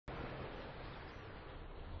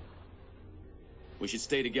We should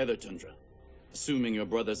stay together, Tundra. Assuming your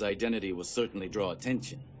brother's identity will certainly draw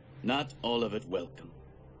attention. Not all of it welcome.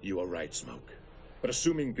 You are right, Smoke. But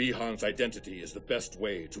assuming Bihan's identity is the best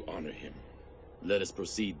way to honor him. Let us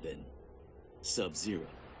proceed then. Sub-Zero.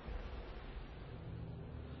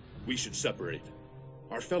 We should separate.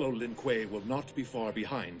 Our fellow Lin Kuei will not be far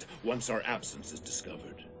behind once our absence is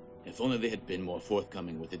discovered. If only they had been more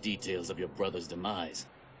forthcoming with the details of your brother's demise.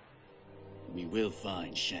 We will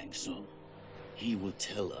find Shang Tsung. He will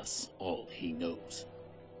tell us all he knows.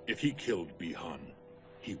 If he killed Bihan,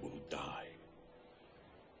 he will die.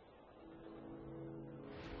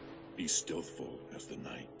 Be stealthful as the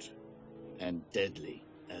night. And deadly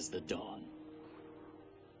as the dawn.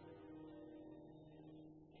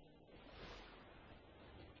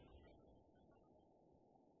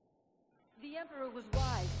 The Emperor was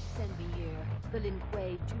wise to send me here. The Lin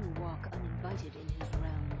Kuei do walk uninvited in his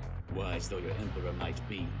realm. Wise though your Emperor might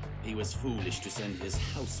be, he was foolish to send his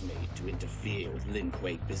housemaid to interfere with Lin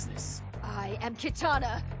Kuei business. I am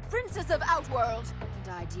Kitana, Princess of Outworld,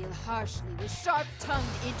 and I deal harshly with sharp-tongued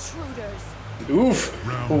intruders. Oof.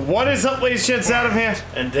 What is up, ladies and gents? Adam here.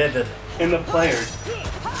 And David. And the player.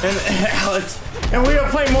 And Alex. And we are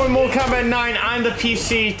playing more Mortal Kombat 9 on the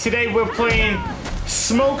PC. Today we're playing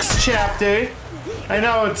Smoke's chapter. I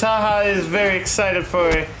know Taha is very excited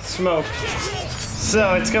for Smoke.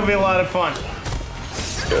 So it's gonna be a lot of fun.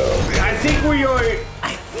 I think we are,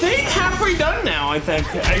 halfway done now, I think.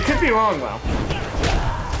 I could be wrong though.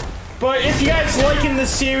 But if you guys liking the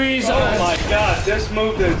series, oh my god, this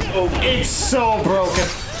move is it's so broken.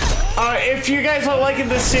 If you guys are liking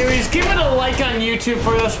this series, give it a like on YouTube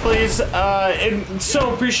for us, please. And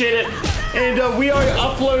so appreciate it. And we are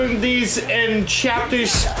uploading these in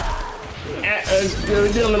chapters.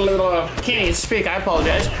 Can't even speak. I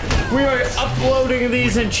apologize. We are uploading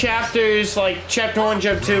these in chapters like chapter 1,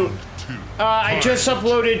 chapter 2. I just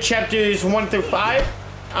uploaded chapters 1 through 5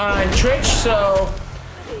 on Twitch, so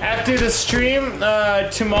after the stream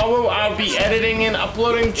tomorrow I'll be editing and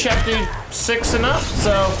uploading chapter 6 and up,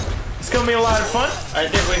 so it's gonna be a lot of fun. I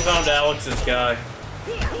think we found Alex's guy.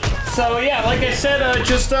 So yeah, like I said, if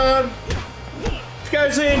you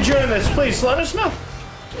guys are enjoying this, please let us know.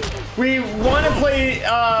 We want to play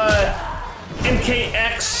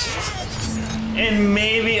MKX and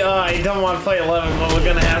maybe I don't want to play 11, but we're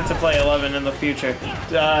gonna have to play 11 in the future.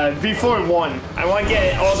 Before 1. I want to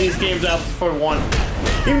get all these games out before 1.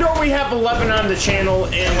 Even though we have 11 on the channel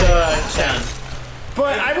and 10.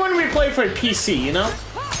 But I want to replay for PC, you know?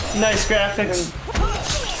 Nice graphics.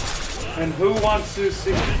 And who wants to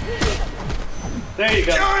see? There you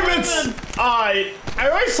go. I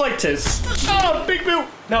always liked his. Oh, big boot.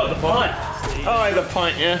 No, the punt. Oh, the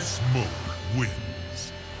punt, yeah. Smoke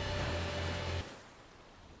wins.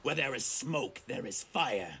 Where there is smoke, there is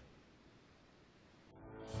fire.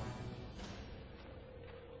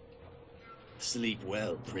 Sleep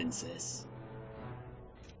well, princess.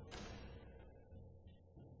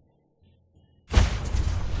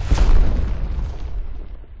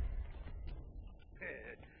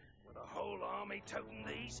 With a whole army toting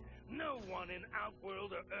these, no one in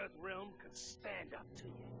Outworld or Earthrealm could stand up to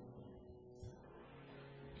you.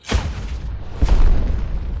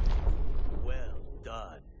 Well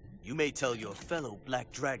done. You may tell your fellow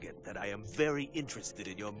Black Dragon that I am very interested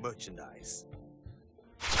in your merchandise.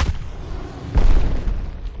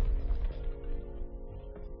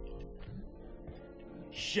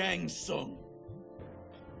 Shang Tsung.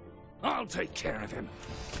 I'll take care of him.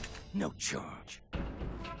 No charge.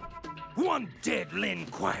 One dead Lin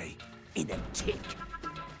Kuei in a tick.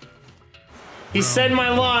 He said my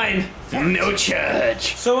line. No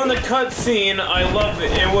charge. So in the cutscene, I love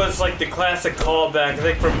it. It was like the classic callback, I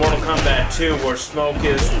think, from Mortal Kombat 2, where Smoke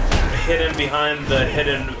is hidden behind the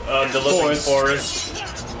living forest.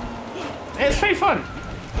 It's pretty fun.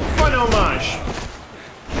 Fun homage.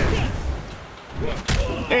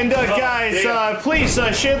 And guys, please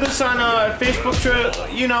share this on Facebook,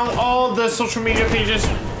 you know, all the social media pages.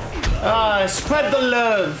 Spread the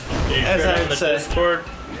love, as I would say. Discord?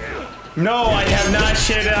 No, I have not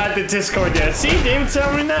shared it on the Discord yet. See, David's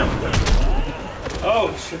telling me now.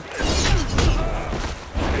 Oh, shit.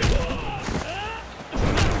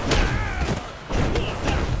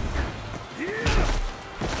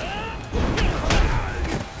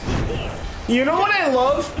 You know what I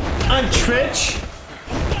love on Twitch?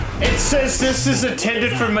 It says this is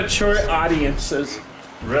intended for mature audiences.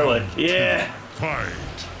 Really? Yeah. Fight.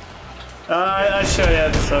 I'll show you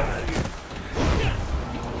that stuff.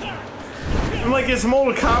 I'm like, it's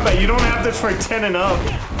Mortal Kombat. You don't have this for 10 and up.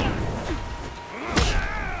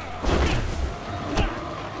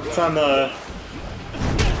 It's on the...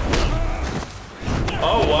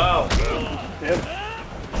 Oh, wow. Yep.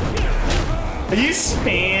 Are you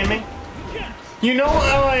spamming? You know,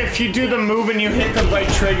 if you do the move and you hit the right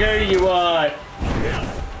trigger, you,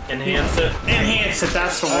 Enhance it? Enhance it,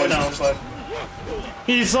 that's the word. I know, but...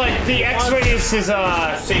 He's like, the X-ray is his,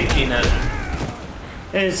 safety net.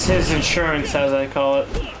 Is his insurance, as I call it.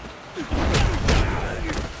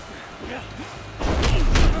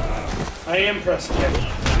 I am pressing it.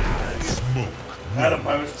 Adam,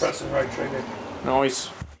 I was pressing right trigger. Nice.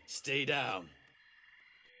 Stay down.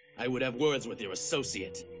 I would have words with your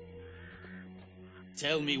associate.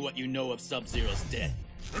 Tell me what you know of Sub-Zero's death.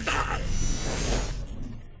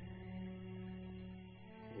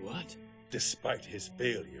 What? Despite his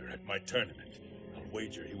failure at my tournament, I'll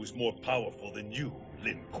wager he was more powerful than you,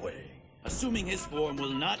 Lin Kuei. Assuming his form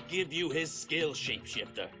will not give you his skill,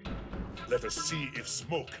 Shapeshifter. Let us see if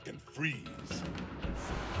Smoke can freeze.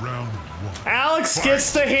 Round 1. Alex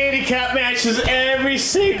gets the handicap matches every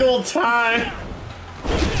single time.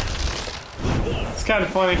 It's kind of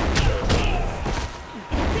funny.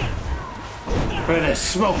 We're gonna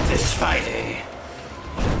smoke this fighter.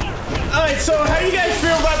 Alright, so how do you guys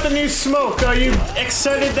feel about the new Smoke? Are you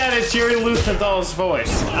excited that it's Yuri Luthendall's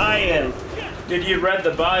voice? I am. Did you read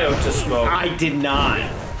the bio to Smoke? I did not.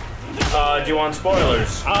 Do you want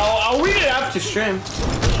spoilers? I'll read it after stream.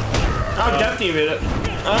 I'll definitely read it.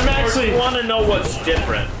 I'm actually... I want to know what's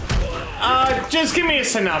different. Just give me a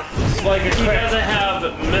synopsis. Like, he doesn't have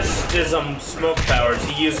mysticism smoke powers.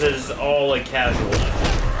 He uses all, like, casual.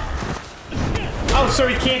 Oh, so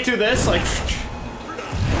he can't do this? Like...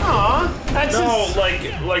 Aw, that's no,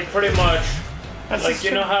 his... like pretty much. That's like,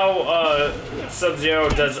 you know how, Sub-Zero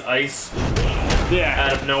does ice? Yeah.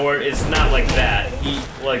 Out of nowhere? It's not like that.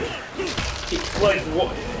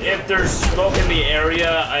 If there's smoke in the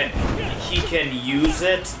area, he can use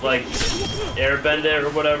it, like, airbend it or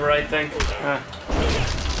whatever, I think.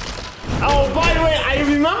 Oh, by the way, I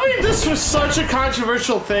remember this was such a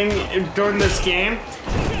controversial thing during this game.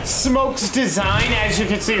 Smoke's design, as you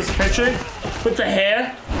can see his picture, with the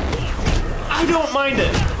hair. I don't mind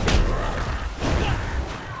it.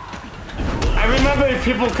 I remember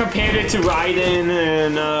people compared it to Raiden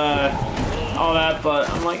and all that, but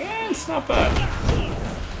I'm like, it's not bad.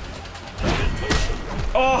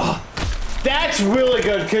 Oh, that's really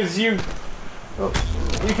good because you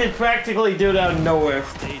can practically do it out of nowhere.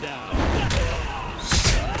 Stay down.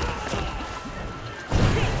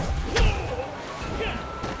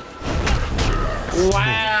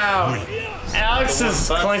 Wow. Alex is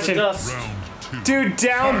clenching. Dude,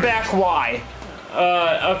 down back Y.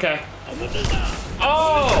 Okay.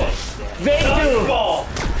 Oh! They do! Dodgeball!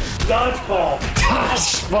 Dodgeball!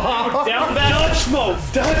 Dodgeball! Down back! Dodge smoke!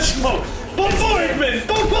 Dodge smoke! Bombardment!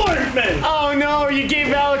 Bombardment! Oh no, you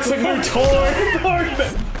gave Alex a new toy!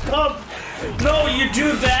 Bombardment! No, you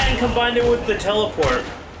do that and combine it with the teleport.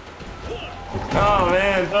 Oh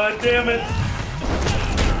man. God damn it!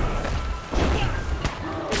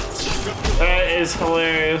 That is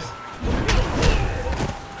hilarious.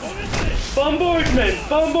 Bombardment!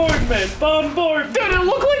 Bombardment! Bombardment! Dude, it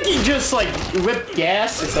looked like he just like whipped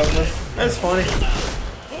gas or something. That's funny.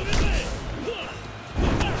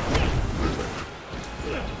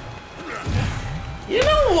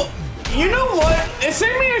 You know what? It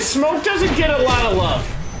seems like Smoke doesn't get a lot of love.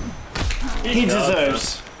 He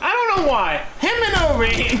deserves. I don't know why. Him and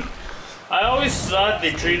O'Reilly. I always thought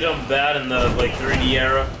they treated him bad in the, like, 3D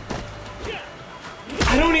era.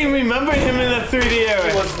 I don't even remember him in the 3D era.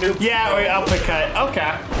 It was new. Yeah, or uppercut.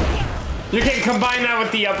 Okay. You can combine that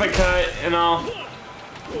with the uppercut and all.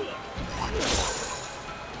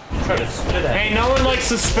 Try to spit at Hey, no one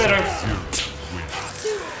likes a spitter.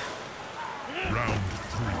 Round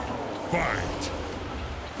 3. Fight.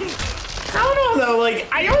 I don't know though, like,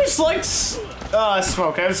 I always liked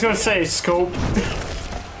Smoke. I was gonna say Scope.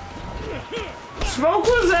 Smoke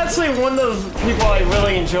was actually one of those people I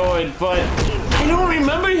really enjoyed, but I don't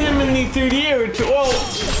remember him in the 3D era too.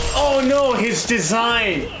 Oh no, his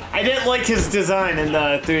design. I didn't like his design in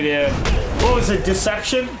the 3D era. What was it,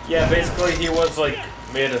 Deception? Yeah, basically he was like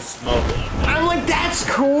made of smoke. I'm like, that's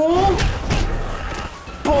cool,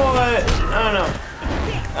 but I don't know.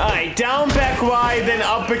 Alright, down, back, Y, then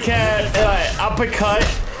uppercut,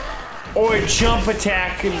 or jump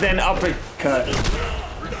attack, then uppercut.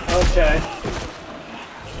 Okay.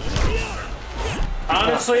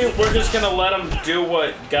 Honestly, we're just gonna let him do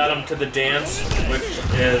what got him to the dance, which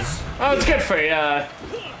is... Oh, it's good for you.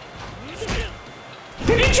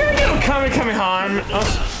 Did you try to do Kamehameha?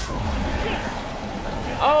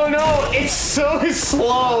 Oh no, it's so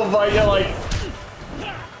slow, but you're like...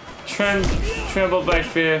 trembled by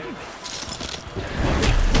fear.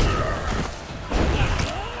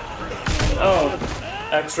 Oh,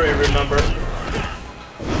 X-ray, remember?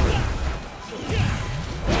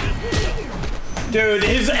 Dude,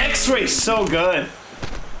 his X-ray's so good.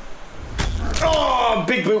 Oh,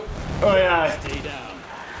 big boot. Oh yeah. Stay down.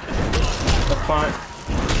 The fun.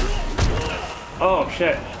 Oh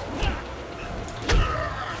shit.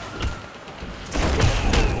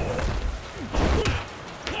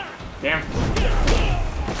 Damn.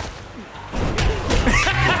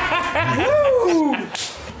 Woo!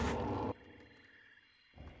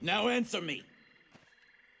 Now answer me.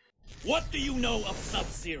 What do you know of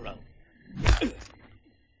Sub-Zero?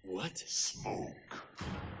 What? Smoke.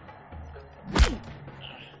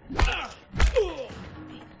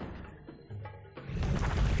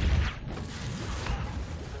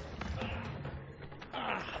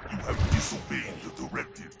 You have disobeyed the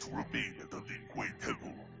directive to remain at the Lin Kuei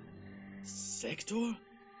Temple. Sector?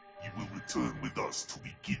 You will return with us to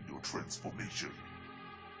begin your transformation.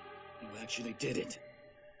 You actually did it.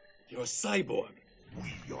 You're a cyborg.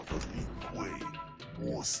 We are the Lin Kuei,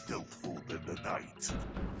 more stealthful than the night,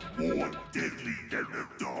 more deadly than the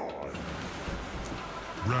dawn.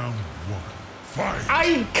 Round 1, fight!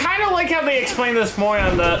 I kind of like how they explain this more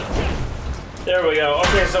on the... There we go.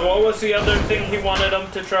 Okay, so what was the other thing he wanted him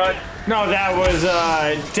to try? No, that was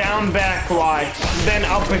down back Y, then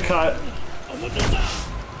uppercut.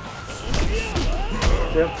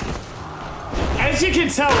 Yep. As you can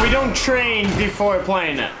tell, we don't train before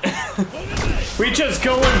playing it. We just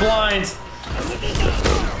go in blind.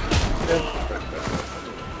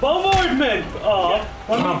 Bombardment!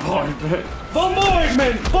 Bombardment.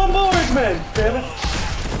 Bombardment! Bombardment! Damn it.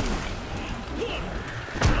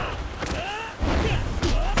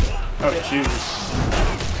 Oh, Jesus.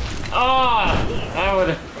 Ah! I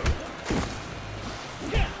would...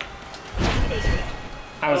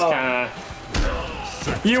 I was kind of...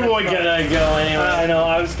 You were gonna go anyway. I know,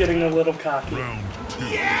 I was getting a little cocky. Round 2,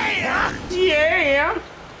 Yeah! Yeah!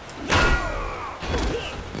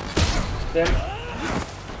 Damn.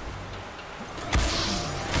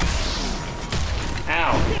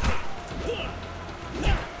 Ow.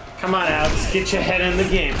 Come on, Alex. Get your head in the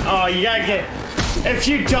game. Oh, you gotta get... If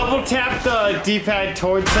you double tap the D-pad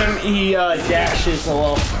towards him, he dashes a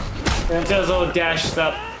little. Does a little dash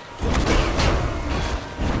stuff.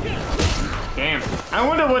 Damn. I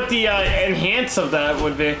wonder what the enhance of that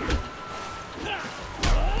would be.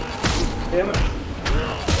 Damn it.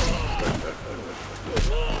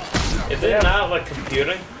 Is it not like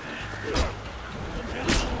computing?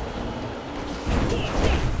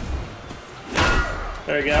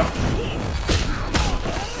 There we go.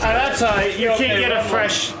 That's alright. You can't get a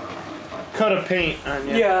fresh coat of paint on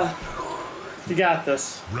you. Yeah. You got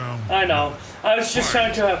this. round I know. I was just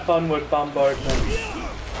trying to have fun with bombardment.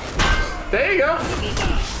 There you go.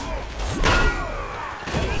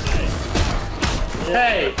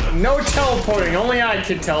 Hey, no teleporting. Only I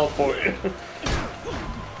can teleport.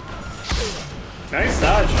 Nice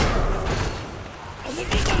dodge.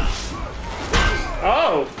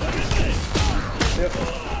 Oh.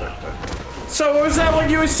 So was that what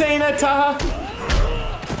you were saying at Taha?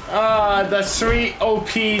 The sweet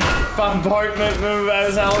OP bombardment move,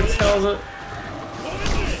 as Alex calls it.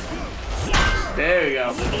 There we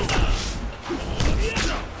go.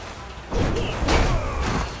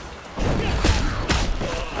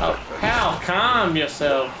 Oh, pal, calm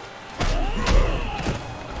yourself.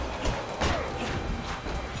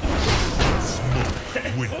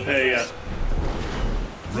 There you go.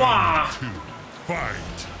 Wah! Round 2,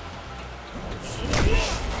 fight!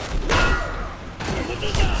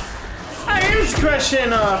 I am question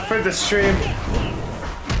for the stream.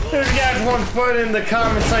 There's a guy one put in the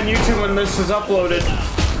comments on YouTube when this is uploaded.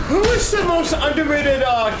 Who is the most underrated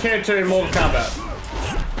character in Mortal Kombat?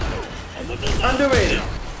 Underrated.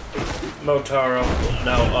 Motaro.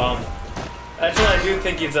 No, actually I do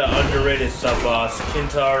think he's an underrated sub-boss.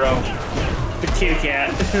 Kintaro. The kitty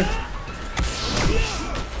cat.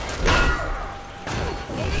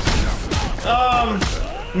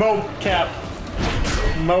 Mocap.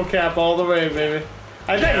 Mocap all the way, baby.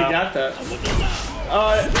 I bet you got that.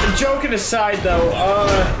 Joking aside though,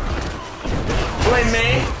 Blame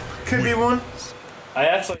May could be one. I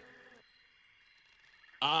actually...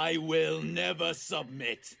 I will never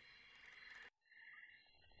submit.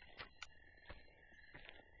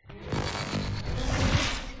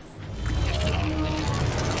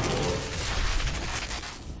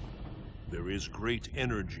 There is great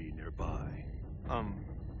energy nearby.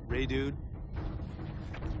 Ray dude?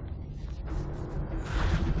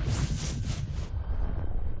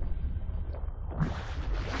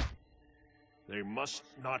 They must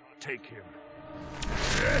not take him.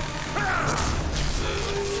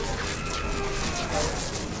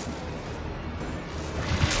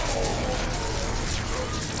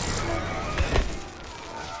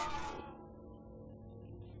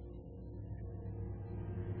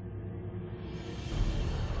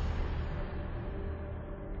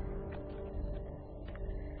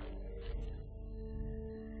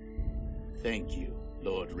 Thank you,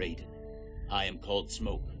 Lord Raiden. I am called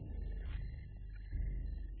Smoke.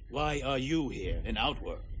 Why are you here in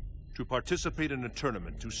Outworld? To participate in a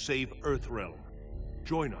tournament to save Earthrealm.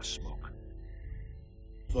 Join us, Smoke.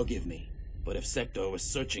 Forgive me, but if Sector was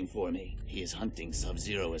searching for me, he is hunting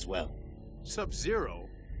Sub-Zero as well. Sub-Zero?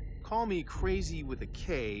 Call me crazy with a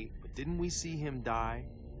K, but didn't we see him die?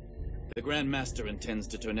 The Grand Master intends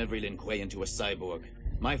to turn every Lin Kuei into a cyborg.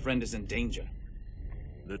 My friend is in danger.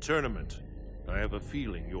 The tournament. I have a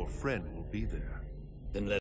feeling your friend will be there. Then let